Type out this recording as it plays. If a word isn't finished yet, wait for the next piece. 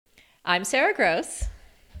I'm Sarah Gross.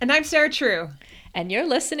 And I'm Sarah True. And you're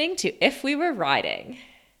listening to If We Were Riding,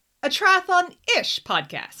 a triathlon-ish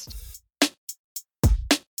podcast.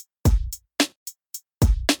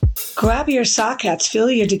 Grab your sock hats, fill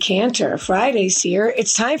your decanter. Friday's here.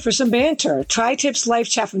 It's time for some banter. Tri-Tips life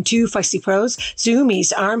chat from two feisty pros.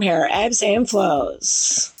 Zoomies, arm hair, ebbs and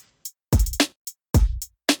flows.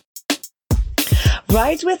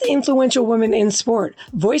 Rides with influential women in sport.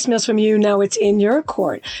 Voicemails from you, now it's in your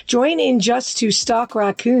court. Join in just to stalk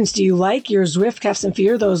raccoons. Do you like your Zwift cuffs and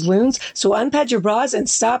fear those loons? So unpad your bras and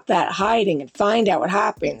stop that hiding and find out what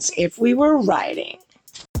happens if we were riding.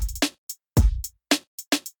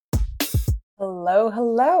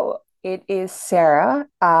 Hello. It is Sarah.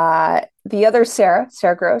 The other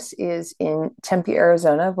Sarah Gross, is in Tempe,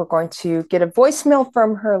 Arizona. We're going to get a voicemail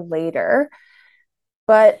from her later.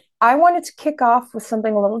 But I wanted to kick off with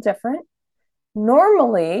something a little different.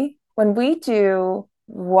 Normally, when we do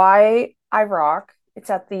Why I Rock,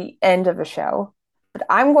 it's at the end of the show. But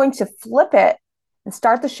I'm going to flip it and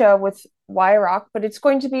start the show with Why I Rock, but it's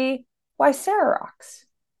going to be Why Sarah Rocks.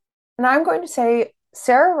 And I'm going to say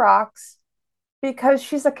Sarah rocks because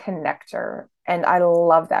she's a connector, and I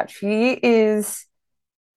love that. She is,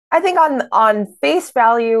 I think on face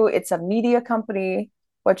value, it's a media company,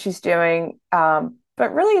 what she's doing,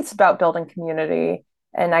 but really it's about building community.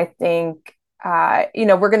 And I think,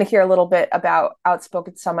 we're going to hear a little bit about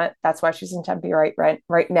Outspoken Summit. That's why she's in Tempe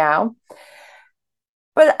right now.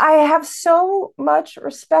 But I have so much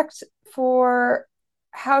respect for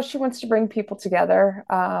how she wants to bring people together,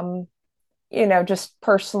 just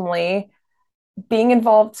personally. Being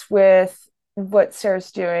involved with what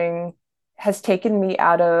Sarah's doing has taken me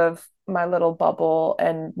out of my little bubble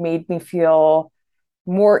and made me feel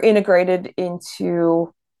more integrated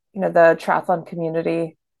into, the triathlon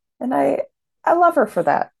community. And I love her for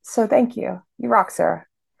that. So thank you. You rock, Sarah.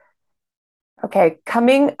 Okay,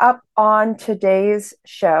 coming up on today's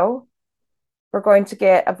show, we're going to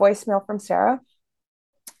get a voicemail from Sarah.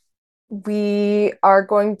 We are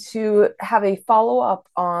going to have a follow-up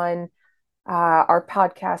on our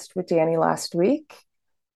podcast with Danny last week,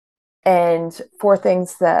 and 4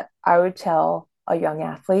 things that I would tell a young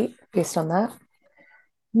athlete based on that.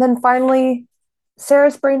 And then finally,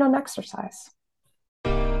 Sarah's brain on exercise.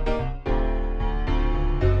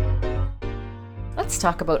 Let's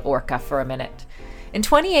talk about Orca for a minute. In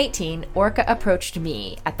 2018, Orca approached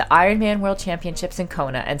me at the Ironman World Championships in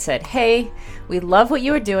Kona and said, "Hey, we love what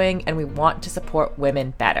you are doing and we want to support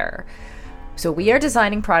women better. So we are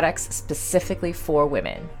designing products specifically for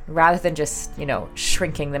women, rather than just,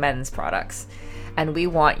 shrinking the men's products. And we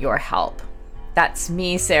want your help." That's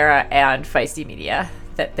me, Sarah, and Feisty Media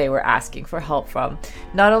that they were asking for help from.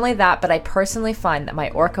 Not only that, but I personally find that my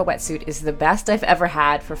Orca wetsuit is the best I've ever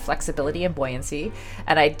had for flexibility and buoyancy,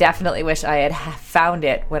 and I definitely wish I had found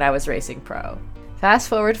it when I was racing pro. Fast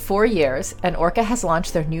forward 4 years, and Orca has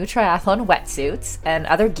launched their new triathlon wetsuits and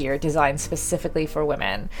other gear designed specifically for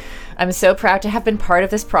women. I'm so proud to have been part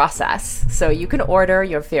of this process. So you can order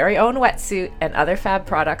your very own wetsuit and other fab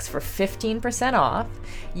products for 15% off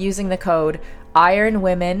using the code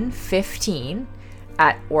IRONWOMEN15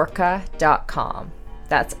 at orca.com.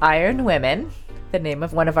 That's Iron Women, the name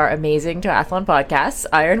of one of our amazing triathlon podcasts,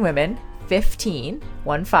 Iron Women 15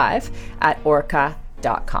 at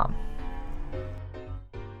orca.com.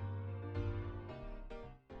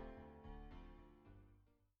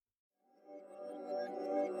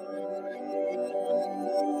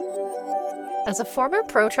 As a former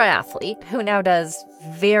pro triathlete who now does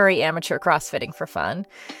very amateur CrossFitting for fun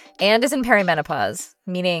and is in perimenopause,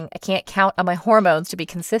 meaning I can't count on my hormones to be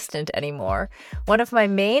consistent anymore, one of my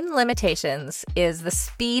main limitations is the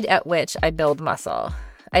speed at which I build muscle.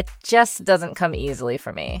 It just doesn't come easily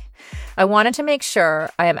for me. I wanted to make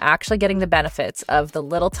sure I am actually getting the benefits of the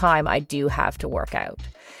little time I do have to work out.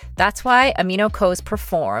 That's why AminoCo's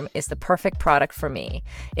Perform is the perfect product for me.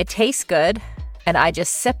 It tastes good, and I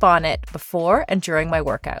just sip on it before and during my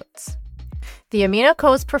workouts. The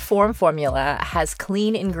AminoCo's Perform formula has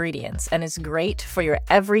clean ingredients and is great for your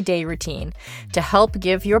everyday routine to help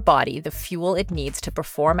give your body the fuel it needs to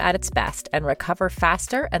perform at its best and recover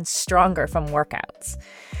faster and stronger from workouts.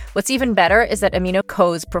 What's even better is that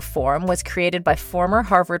AminoCo's Perform was created by former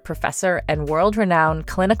Harvard professor and world-renowned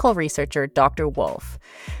clinical researcher Dr. Wolf.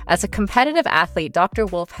 As a competitive athlete, Dr.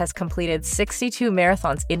 Wolf has completed 62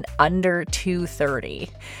 marathons in under 2:30.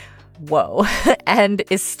 Whoa, and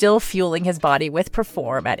is still fueling his body with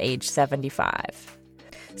Perform at age 75.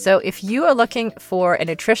 So if you are looking for a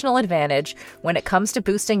nutritional advantage when it comes to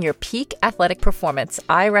boosting your peak athletic performance,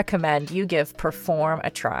 I recommend you give Perform a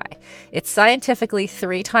try. It's scientifically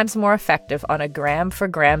 3 times more effective on a gram for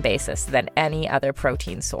gram basis than any other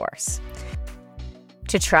protein source.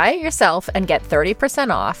 To try it yourself and get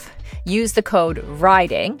 30% off, use the code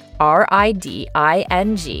RIDING,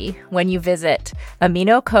 RIDING, when you visit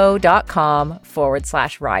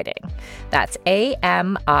aminoco.com/riding. That's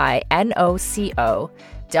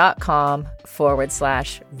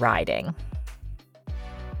AMINOCO.com/riding.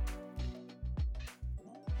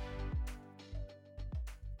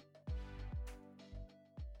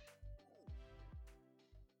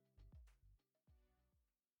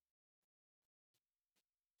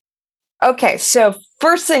 Okay, so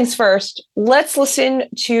first things first, let's listen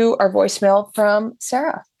to our voicemail from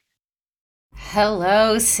Sarah.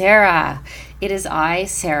 Hello, Sarah. It is I,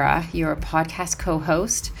 Sarah, your podcast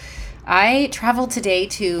co-host. I traveled today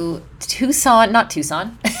to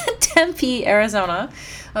Tempe, Arizona,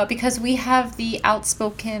 because we have the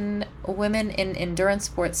Outspoken Women in Endurance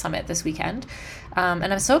Sports Summit this weekend. And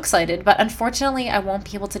I'm so excited, but unfortunately, I won't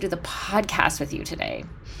be able to do the podcast with you today.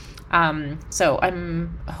 So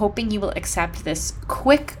I'm hoping you will accept this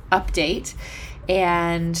quick update,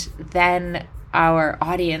 and then our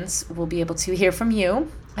audience will be able to hear from you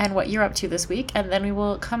and what you're up to this week, and then we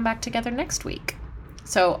will come back together next week.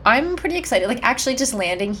 So I'm pretty excited, like actually just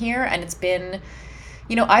landing here, and it's been,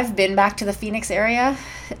 I've been back to the Phoenix area,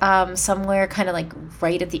 somewhere kind of like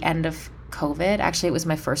right at the end of COVID. Actually, it was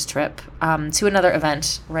my first trip to another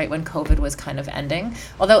event right when COVID was kind of ending.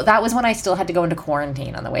 Although that was when I still had to go into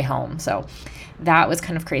quarantine on the way home. So that was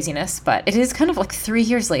kind of craziness. But it is kind of like 3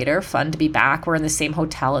 years later, fun to be back. We're in the same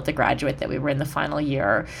hotel at the Graduate that we were in the final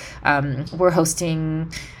year. We're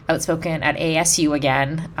hosting Outspoken at ASU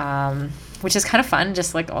again, which is kind of fun,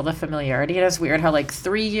 just like all the familiarity. And it's weird how like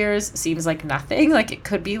 3 years seems like nothing. Like it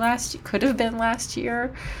could have been last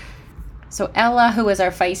year. So Ella, who is our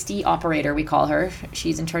feisty operator, we call her,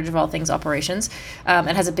 she's in charge of all things operations,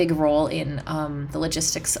 and has a big role in the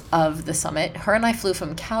logistics of the summit. Her and I flew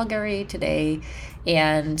from Calgary today,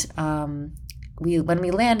 and when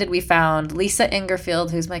we landed, we found Lisa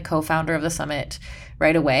Ingerfield, who's my co-founder of the summit,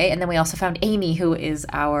 right away. And then we also found Amy, who is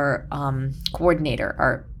our coordinator,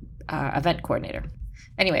 our event coordinator.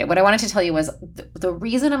 Anyway, what I wanted to tell you was the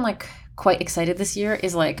reason I'm like quite excited this year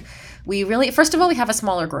is like first of all, we have a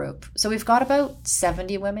smaller group. So we've got about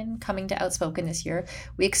 70 women coming to Outspoken this year.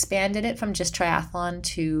 We expanded it from just triathlon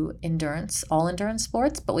to endurance, all endurance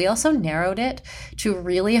sports, but we also narrowed it to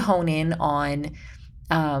really hone in on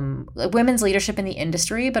women's leadership in the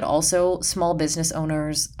industry, but also small business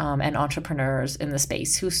owners and entrepreneurs in the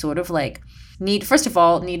space who sort of like need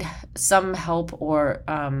some help or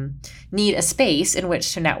need a space in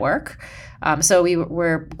which to network. So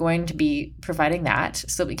we're going to be providing that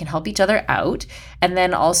so we can help each other out. And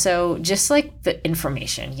then also just like the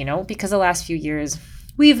information, because the last few years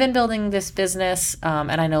we've been building this business.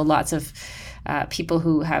 And I know lots of people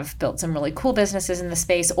who have built some really cool businesses in the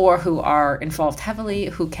space or who are involved heavily,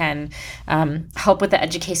 who can help with the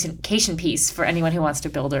education piece for anyone who wants to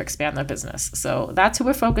build or expand their business. So that's who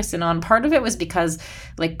we're focusing on. Part of it was because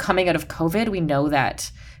like coming out of COVID, we know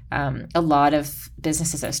that a lot of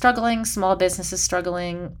businesses are struggling, small businesses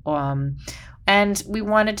struggling, and we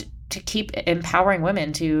wanted to keep empowering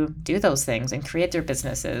women to do those things and create their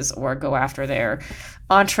businesses or go after their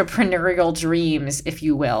entrepreneurial dreams, if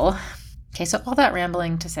you will. Okay, so all that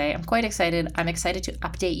rambling to say, I'm quite excited. I'm excited to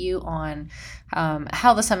update you on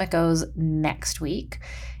how the summit goes next week.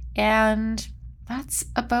 And that's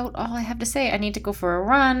about all I have to say. I need to go for a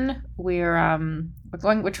run. We're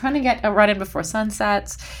trying to get a run in before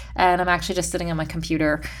sunsets, and I'm actually just sitting on my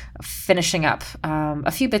computer finishing up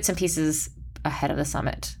a few bits and pieces ahead of the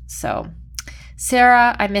summit. So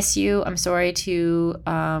Sarah, I miss you. I'm sorry to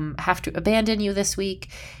have to abandon you this week,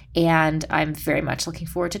 and I'm very much looking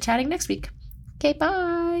forward to chatting next week. Okay,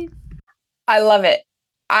 bye. I love it.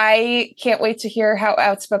 I can't wait to hear how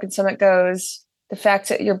Outspoken Summit goes. The fact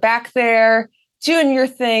that you're back there doing your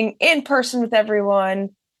thing in person with everyone.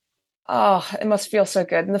 Oh, it must feel so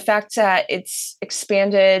good. And the fact that it's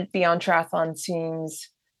expanded beyond triathlon seems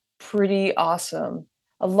pretty awesome.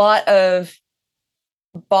 A lot of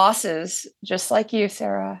bosses, just like you,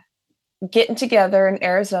 Sarah, getting together in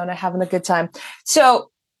Arizona, having a good time. So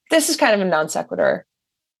this is kind of a non sequitur,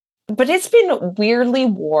 but it's been weirdly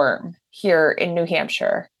warm here in New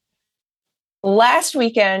Hampshire. Last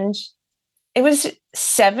weekend, it was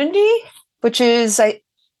 70, which is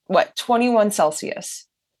 21 Celsius,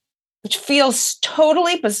 which feels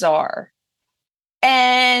totally bizarre.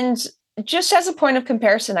 And just as a point of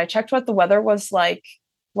comparison, I checked what the weather was like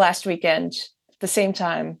last weekend at the same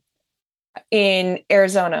time in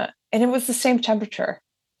Arizona, and it was the same temperature.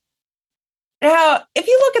 Now, if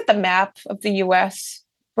you look at the map of the US,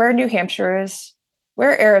 where New Hampshire is,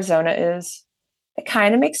 where Arizona is, it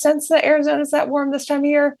kind of makes sense that Arizona is that warm this time of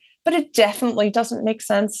year, but it definitely doesn't make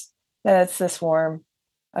sense that it's this warm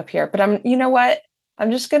up here. But you know what?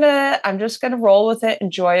 I'm just gonna roll with it,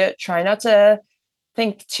 enjoy it, try not to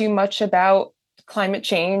think too much about climate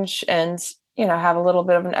change and, have a little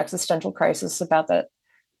bit of an existential crisis about that.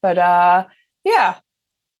 But yeah,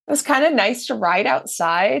 it was kind of nice to ride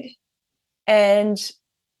outside and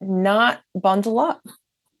not bundle up.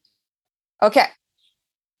 Okay.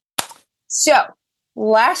 So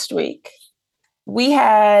last week we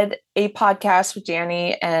had a podcast with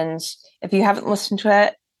Danny, and if you haven't listened to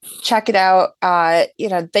it, check it out.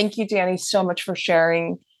 Thank you, Danny, so much for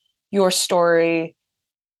sharing your story.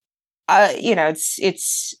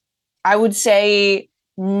 It's I would say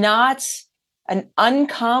not an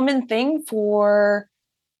uncommon thing for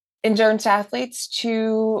endurance athletes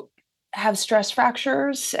to have stress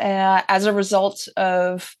fractures as a result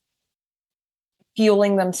of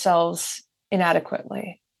fueling themselves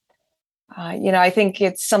inadequately. I think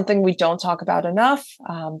it's something we don't talk about enough.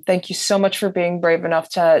 Thank you so much for being brave enough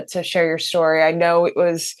to share your story. I know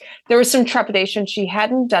there was some trepidation. She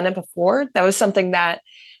hadn't done it before. That was something that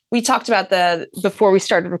we talked about before we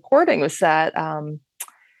started recording, was that,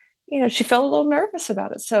 she felt a little nervous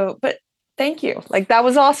about it. So, but thank you. Like, that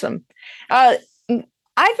was awesome. I've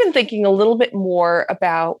been thinking a little bit more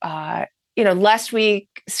about, last week,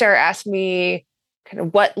 Sarah asked me kind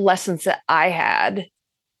of what lessons that I had.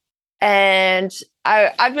 And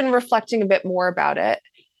I've been reflecting a bit more about it.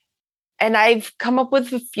 And I've come up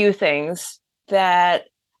with a few things that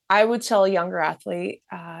I would tell a younger athlete,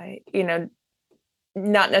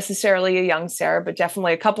 not necessarily a young Sarah, but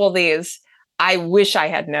definitely a couple of these I wish I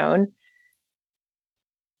had known.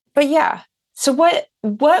 But yeah, so what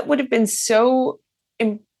would have been so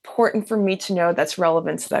important for me to know that's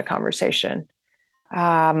relevant to that conversation?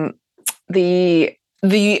 The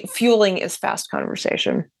fueling is fast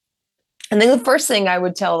conversation. And then the first thing I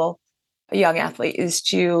would tell a young athlete is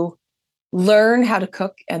to learn how to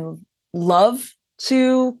cook and love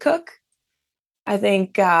to cook. I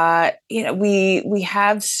think, we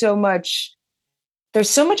have there's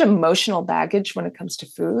so much emotional baggage when it comes to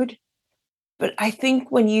food. But I think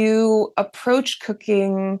when you approach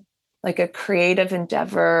cooking like a creative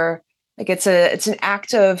endeavor, like it's an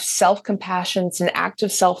act of self-compassion, it's an act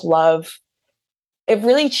of self-love, it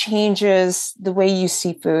really changes the way you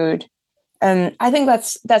see food. And I think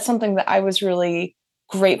that's something that I was really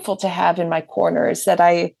grateful to have in my corner, is that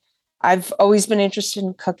I've always been interested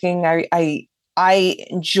in cooking. I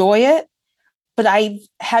enjoy it, but I've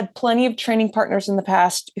had plenty of training partners in the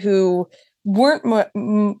past who weren't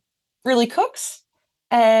really cooks,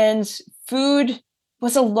 and food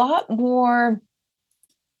was a lot more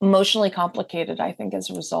emotionally complicated, I think, as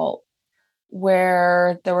a result,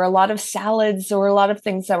 where there were a lot of salads, there were a lot of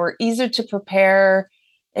things that were easier to prepare.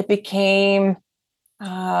 It became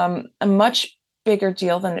a much bigger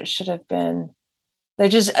deal than it should have been.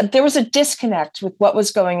 There was a disconnect with what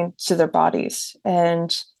was going into their bodies.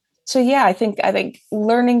 And so, yeah, I think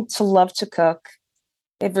learning to love to cook,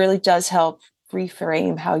 it really does help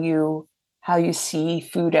reframe how you see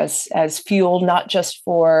food as fuel, not just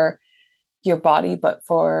for your body, but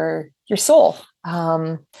for your soul.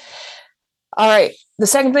 All right. The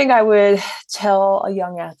second thing I would tell a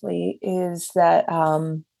young athlete is that,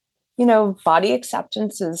 body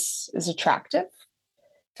acceptance is attractive.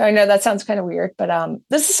 So I know that sounds kind of weird, but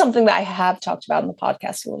this is something that I have talked about in the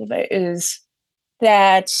podcast a little bit, is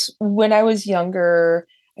that when I was younger,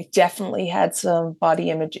 I definitely had some body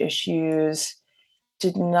image issues,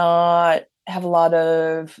 did not have a lot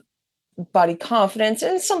of body confidence.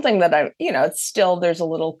 And it's something that it's still, there's a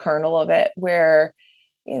little kernel of it where,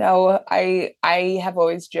 I have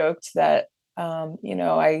always joked that,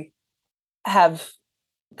 I have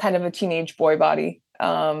kind of a teenage boy body,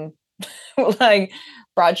 like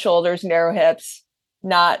broad shoulders, narrow hips,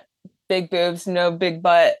 not big boobs, no big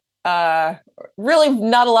butt, really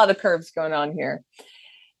not a lot of curves going on here.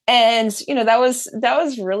 And, that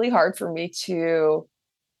was really hard for me to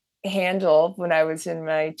handle when I was in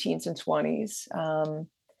my teens and 20s,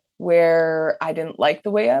 where I didn't like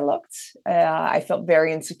the way I looked. I felt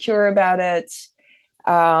very insecure about it.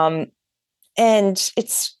 And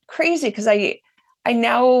it's crazy because I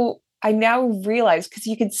now realize, because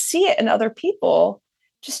you can see it in other people,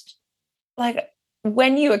 just like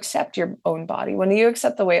when you accept your own body, when you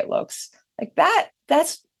accept the way it looks, like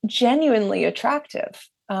that's genuinely attractive.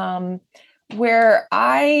 Where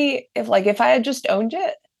if I had just owned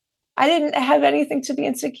it, I didn't have anything to be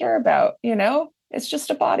insecure about, it's just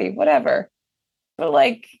a body, whatever. But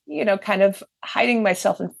like, kind of hiding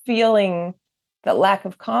myself and feeling that lack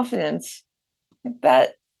of confidence,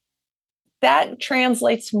 that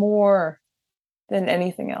translates more than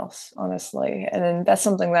anything else, honestly. And then that's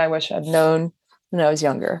something that I wish I'd known when I was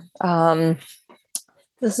younger. The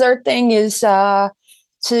third thing is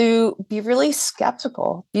to be really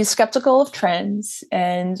skeptical. Be skeptical of trends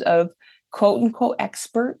and of quote unquote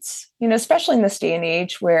experts, especially in this day and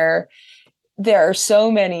age where there are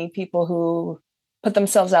so many people who put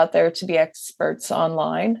themselves out there to be experts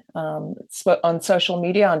online, on social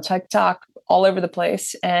media, on TikTok, all over the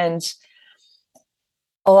place. And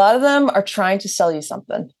a lot of them are trying to sell you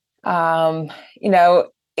something. I've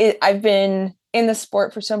been in the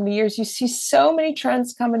sport for so many years. You see so many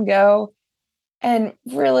trends come and go. And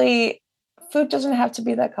really, food doesn't have to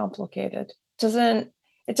be that complicated.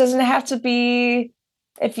 It doesn't have to be,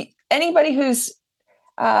 anybody who's,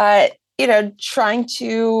 trying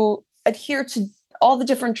to adhere to all the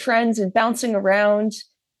different trends and bouncing around,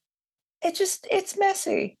 it's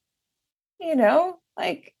messy,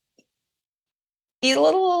 like eat a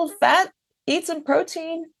little fat, eat some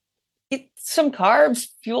protein, eat some carbs,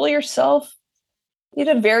 fuel yourself, eat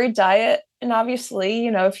a varied diet. And obviously,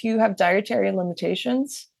 if you have dietary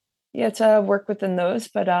limitations, you have to work within those.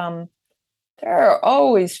 But there are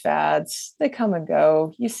always fads. They come and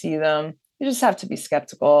go. You see them. You just have to be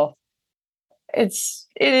skeptical. It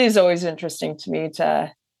is always interesting to me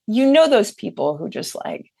to, those people who just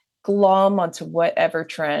like glom onto whatever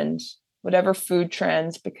trend, whatever food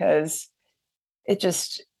trends, because it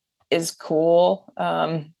just is cool.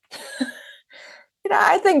 I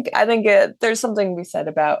think there's something to be said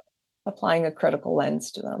about applying a critical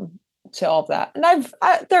lens to them, to all of that. And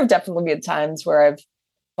there have definitely been times where I've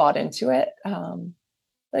bought into it.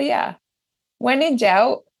 But yeah, when in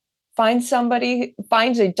doubt, find a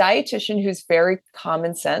dietitian who's very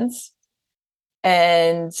common sense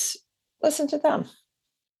and listen to them.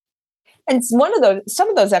 And some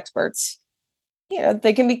of those experts,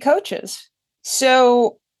 they can be coaches.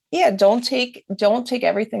 So yeah, don't take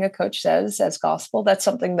everything a coach says as gospel. That's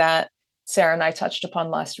something that Sarah and I touched upon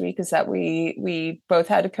last week, is that we both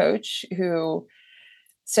had a coach who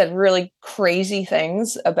said really crazy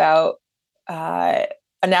things about an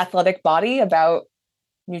athletic body, about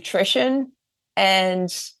nutrition. And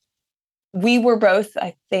we were both,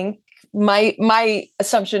 I think, my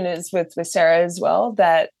assumption is with Sarah as well,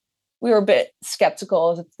 that we were a bit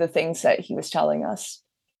skeptical of the things that he was telling us.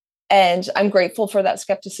 And I'm grateful for that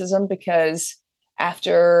skepticism, because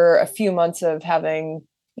after a few months of having,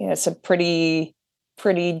 some pretty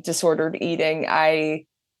disordered eating, I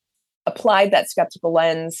applied that skeptical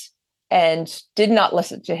lens and did not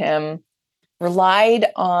listen to him, relied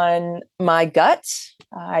on my gut.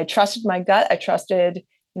 I trusted my gut. I trusted,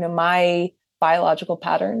 my biological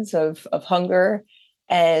patterns of hunger.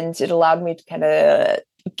 And it allowed me to kind of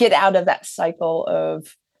get out of that cycle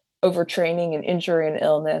of overtraining and injury and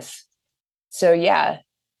illness. So yeah,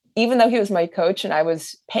 even though he was my coach and I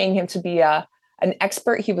was paying him to be an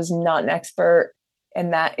expert, he was not an expert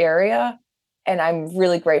in that area. And I'm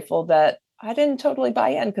really grateful that I didn't totally buy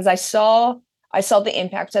in, because I saw the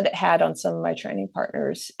impact that it had on some of my training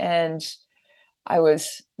partners. And I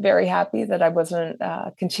was very happy that I wasn't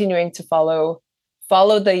continuing to follow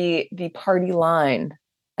the party line,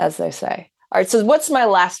 as they say. All right, so what's my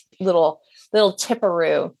last little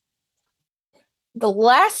tipperoo? The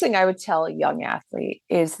last thing I would tell a young athlete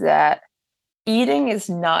is that eating is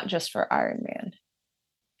not just for Ironman.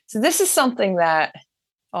 So this is something that,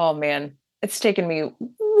 oh man, it's taken me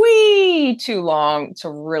way too long to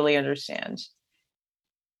really understand.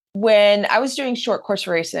 When I was doing short course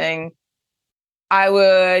racing, I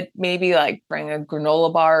would maybe like bring a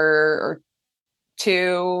granola bar or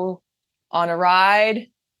two on a ride,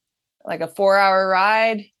 like a 4-hour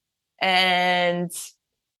ride. And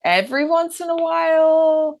every once in a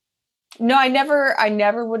while, no, I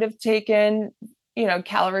never would have taken,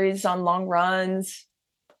 calories on long runs.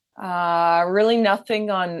 Really nothing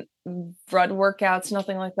on run workouts,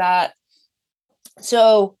 nothing like that.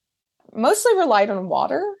 So mostly relied on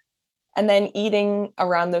water and then eating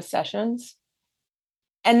around those sessions.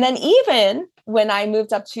 And then even when I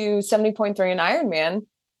moved up to 70.3 in Ironman,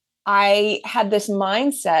 I had this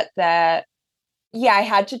mindset that, yeah, I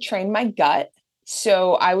had to train my gut.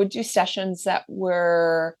 So I would do sessions that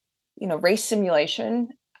were, race simulation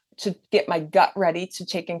to get my gut ready to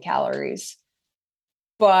take in calories.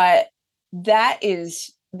 But that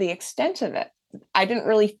is the extent of it. I didn't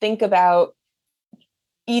really think about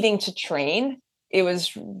eating to train. It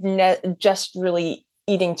was just really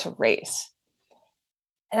eating to race.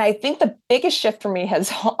 And I think the biggest shift for me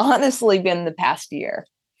has honestly been the past year.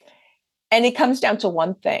 And it comes down to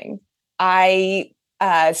one thing. I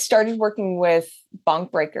started working with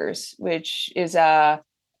Bonk Breakers, which is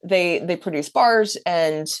they produce bars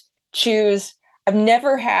and chews. I've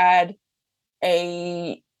never had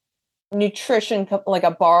a nutrition like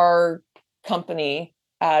a bar company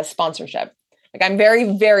sponsorship. Like I'm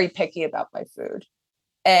very, very picky about my food.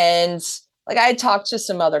 And like I had talked to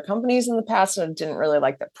some other companies in the past and didn't really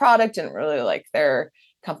like their product, didn't really like their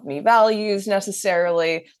company values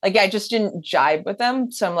necessarily. Like I just didn't jibe with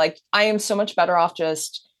them. So I'm like, I am so much better off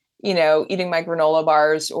just, eating my granola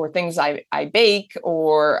bars or things I bake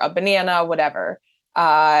or a banana, whatever.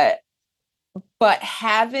 But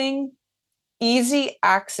having easy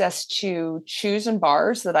access to chews and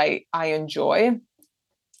bars that I enjoy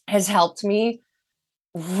has helped me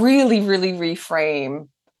really, really reframe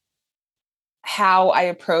how I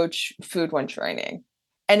approach food when training.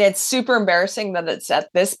 And it's super embarrassing that it's at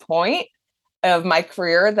this point of my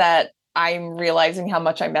career that I'm realizing how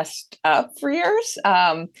much I messed up for years.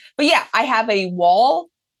 But yeah, I have a wall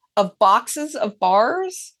of boxes of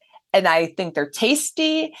bars and I think they're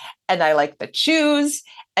tasty and I like the chews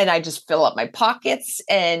and I just fill up my pockets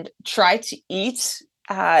and try to eat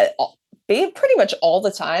pretty much all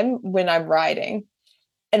the time when I'm riding.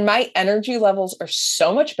 And my energy levels are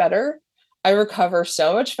so much better. I recover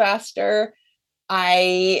so much faster.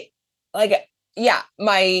 I like, yeah,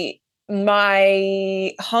 my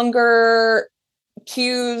hunger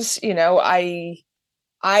cues,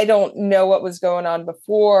 I don't know what was going on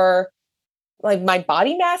before. Like my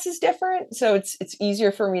body mass is different, so it's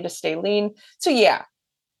easier for me to stay lean. So yeah,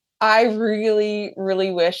 I really,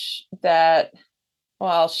 really wish that,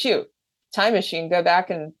 well, shoot, time machine, go back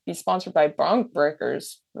and be sponsored by Bonk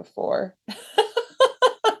Breakers before.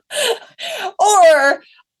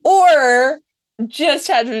 or just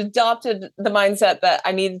had adopted the mindset that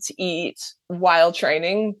I needed to eat while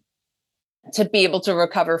training to be able to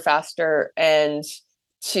recover faster and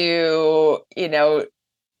to,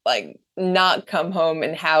 like not come home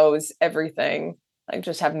and house everything, like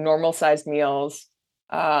just have normal sized meals.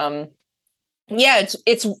 Yeah,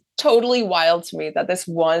 it's totally wild to me that this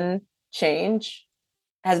one change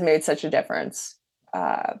has made such a difference.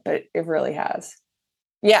 But it really has.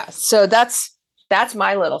 Yeah. So that's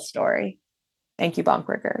my little story. Thank you, Bonk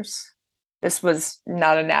Breakers. This was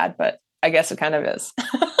not an ad, but I guess it kind of is.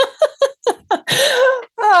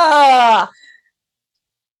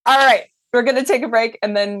 All right. We're going to take a break.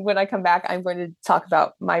 And then when I come back, I'm going to talk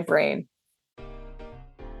about my brain.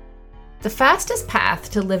 The fastest path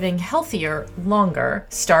to living healthier longer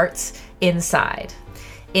starts inside.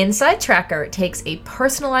 Inside Tracker takes a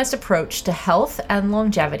personalized approach to health and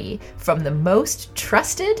longevity from the most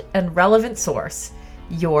trusted and relevant source,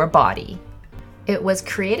 your body. It was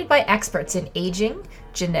created by experts in aging,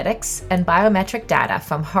 genetics, and biometric data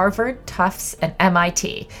from Harvard, Tufts, and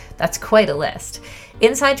MIT. That's quite a list.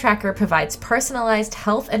 Inside Tracker provides personalized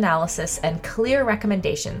health analysis and clear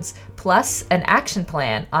recommendations, plus an action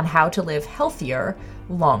plan on how to live healthier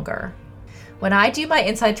longer. When I do my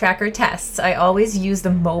Inside Tracker tests, I always use the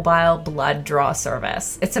mobile blood draw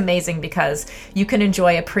service. It's amazing because you can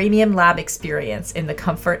enjoy a premium lab experience in the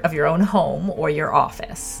comfort of your own home or your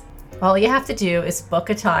office. All you have to do is book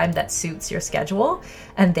a time that suits your schedule,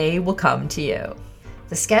 and they will come to you.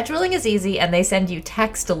 The scheduling is easy, and they send you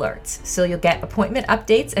text alerts, so you'll get appointment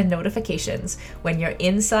updates and notifications when your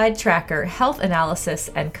Inside Tracker health analysis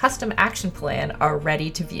and custom action plan are ready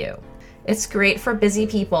to view. It's great for busy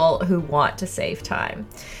people who want to save time.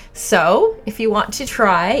 So, if you want to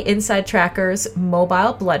try Inside Tracker's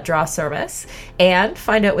mobile blood draw service and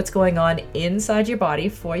find out what's going on inside your body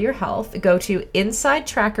for your health, go to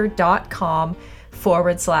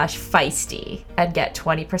insidetracker.com/feisty and get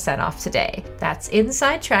 20% off today. That's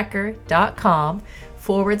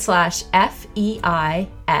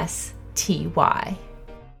insidetracker.com/FEISTY.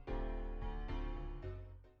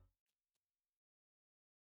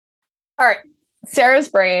 All right. Sarah's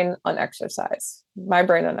brain on exercise. My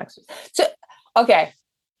brain on exercise. So, okay.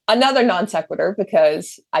 Another non sequitur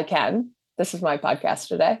because I can. This is my podcast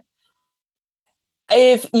today.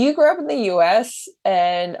 If you grew up in the US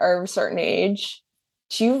and are of a certain age,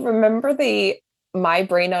 do you remember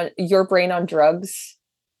your brain on drugs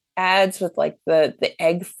ads with like the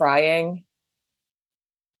egg frying?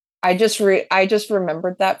 I just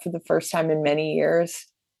remembered that for the first time in many years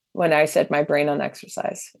when I said my brain on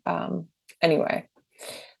exercise. Anyway,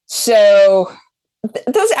 so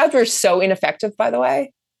those ads were so ineffective, by the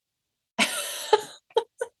way. The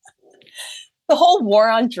whole war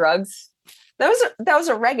on drugs, that was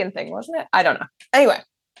a Reagan thing, wasn't it? I don't know. Anyway,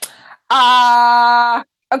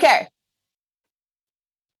 Okay.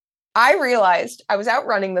 I realized I was out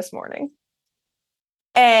running this morning,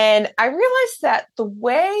 and I realized that the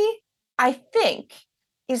way I think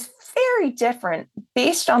is very different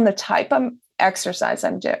based on the type of exercise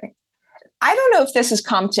I'm doing. I don't know if this has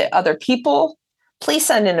come to other people. Please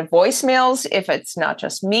send in voicemails if it's not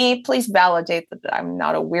just me. Please validate that I'm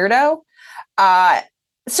not a weirdo.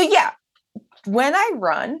 So yeah, when I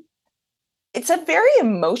run, it's a very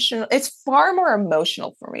emotional, it's far more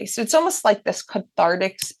emotional for me. So it's almost like this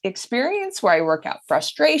cathartic experience where I work out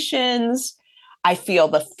frustrations, I feel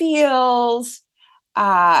the feels,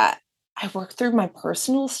 I work through my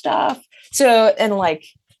personal stuff. So, and like,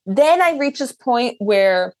 then I reach this point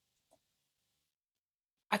where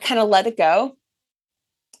I kind of let it go,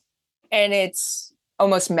 and it's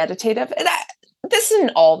almost meditative. And this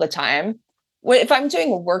isn't all the time. If I'm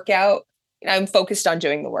doing a workout, I'm focused on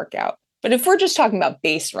doing the workout. But if we're just talking about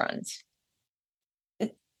base runs,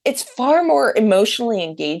 it's far more emotionally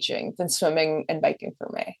engaging than swimming and biking for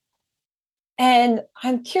me. And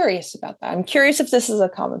I'm curious about that. I'm curious if this is a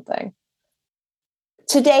common thing.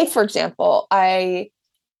 Today, for example, I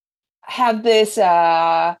have this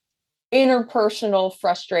interpersonal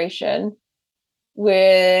frustration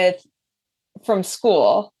from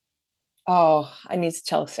school. Oh, I need to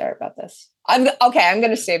tell Sarah about this. I'm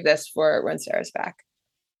going to save this for when Sarah's back.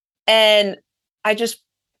 And I just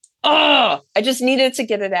needed to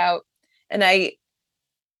get it out. And I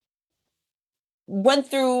went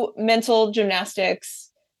through mental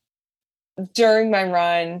gymnastics during my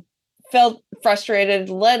run, felt frustrated,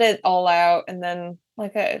 let it all out. And then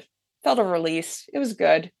I felt a release. It was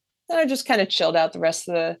good. Then I just kind of chilled out the rest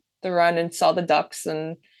of the run and saw the ducks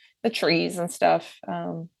and the trees and stuff.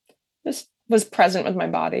 Just was present with my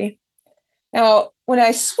body. Now, when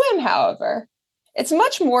I swim, however, it's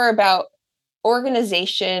much more about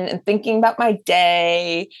organization and thinking about my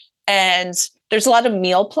day. And there's a lot of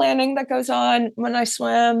meal planning that goes on when I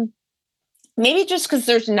swim. Maybe just because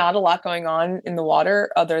there's not a lot going on in the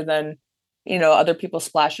water other than, other people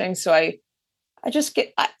splashing. So I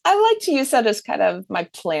like to use that as kind of my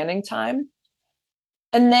planning time.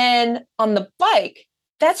 And then on the bike,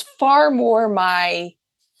 that's far more my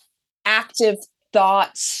active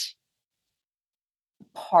thoughts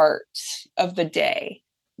part of the day,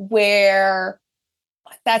 where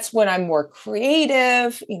that's when I'm more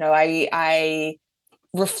creative. I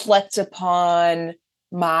reflect upon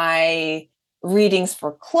my readings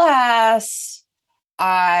for class.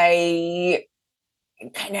 I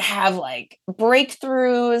kind of have like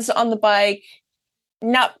breakthroughs on the bike,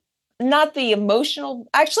 not the emotional,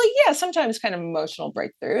 actually, yeah, sometimes kind of emotional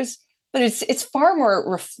breakthroughs, but it's far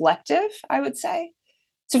more reflective, I would say.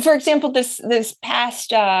 So for example, this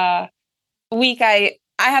past week, I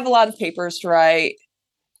have a lot of papers to write,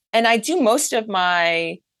 and I do most of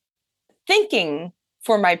my thinking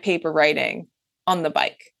for my paper writing on the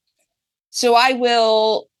bike. So I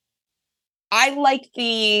like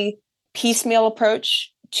the piecemeal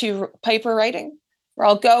approach to paper writing, where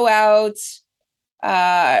I'll go out,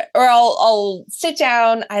 or I'll sit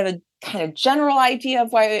down. I have a kind of general idea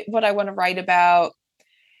of what I want to write about.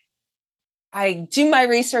 I do my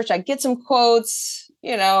research. I get some quotes,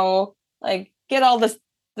 get all my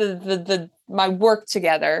work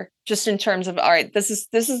together, just in terms of, all right, this is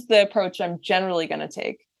the approach I'm generally going to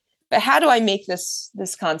take. But how do I make this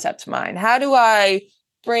concept mine? How do I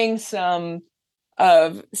bring some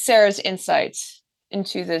of Sarah's insights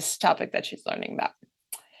into this topic that she's learning about?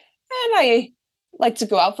 And I like to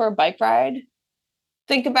go out for a bike ride,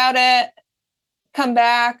 think about it, come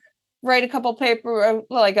back, write a couple pages.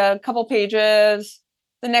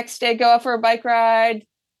 The next day, go out for a bike ride,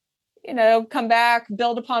 come back,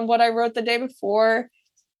 build upon what I wrote the day before.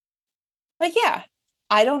 But yeah,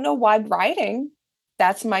 I don't know why writing,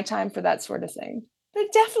 that's my time for that sort of thing.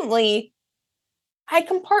 But definitely, I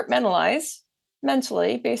compartmentalize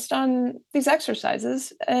mentally based on these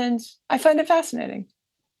exercises, and I find it fascinating.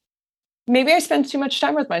 Maybe I spend too much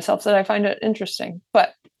time with myself that I find it interesting,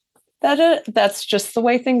 but that's just the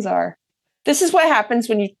way things are. This is what happens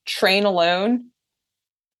when you train alone.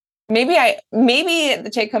 Maybe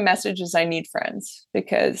the take-home message is I need friends,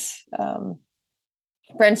 because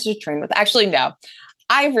friends to train with. Actually, no,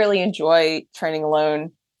 I really enjoy training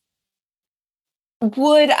alone.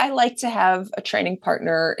 Would I like to have a training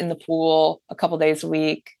partner in the pool a couple days a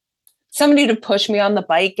week? Somebody to push me on the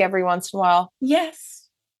bike every once in a while? Yes.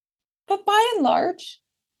 But by and large,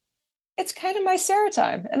 it's kind of my Sarah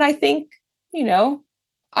time. And I think,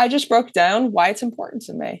 I just broke down why it's important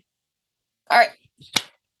to me. All right.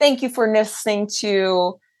 Thank you for listening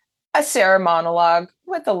to a Sarah monologue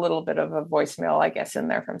with a little bit of a voicemail, I guess, in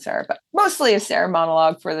there from Sarah, but mostly a Sarah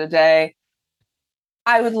monologue for the day.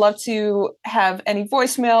 I would love to have any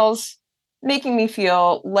voicemails making me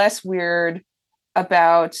feel less weird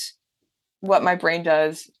about what my brain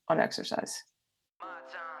does on exercise. My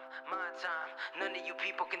time. None of you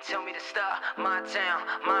people can tell me to stop. My town,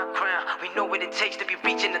 my crown. We know what it takes to be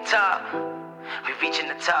reaching the top. We reaching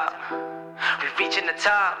the top. We reaching the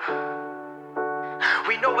top.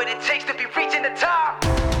 We know what it takes to be reaching the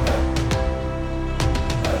top.